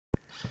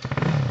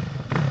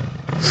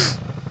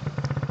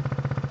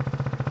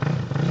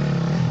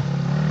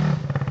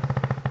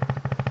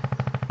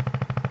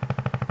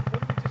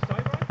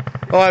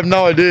I have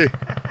no idea.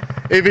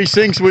 If he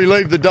sinks, we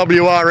leave the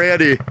WR out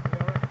here.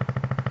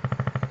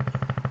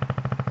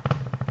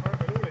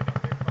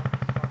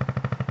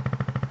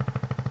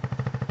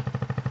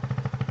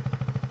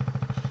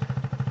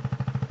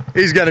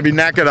 He's going to be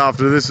knackered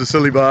after this, the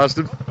silly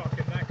bastard. I'm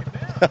fucking knackered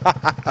now.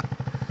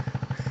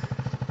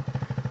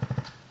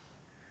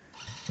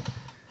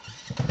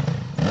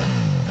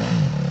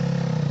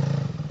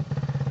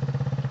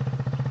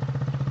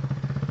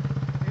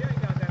 He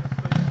ain't going down the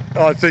speed.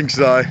 I think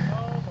so. Oh my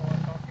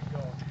fucking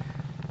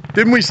god.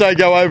 Didn't we say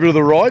go over to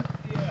the right?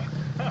 Yeah.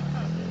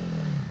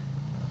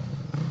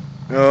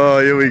 Oh,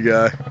 here we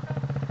go.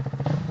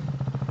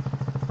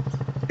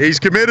 He's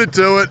committed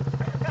to it.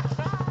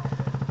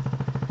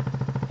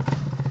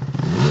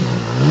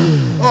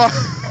 Oh,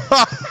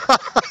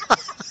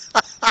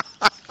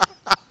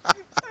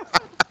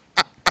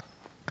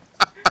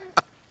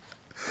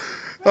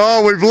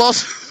 oh we've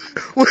lost.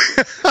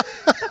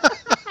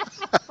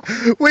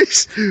 we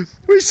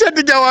said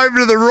to go over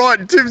to the right,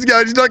 and Tim's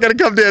going, he's not going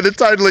to come down a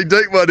totally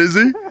deep one, is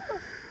he?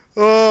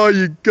 Oh,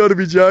 you got to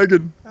be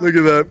joking. Look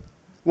at that.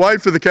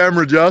 Wait for the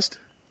camera, just.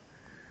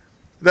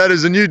 That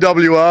is a new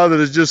WR that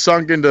has just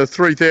sunk into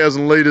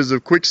 3,000 litres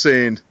of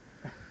quicksand.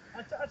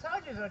 I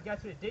told you I'd go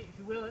through deep if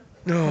you're willing.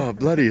 Oh,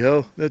 bloody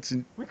hell. That's...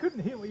 We couldn't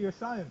hear what you were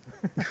saying.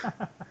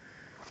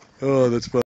 Oh, that's funny.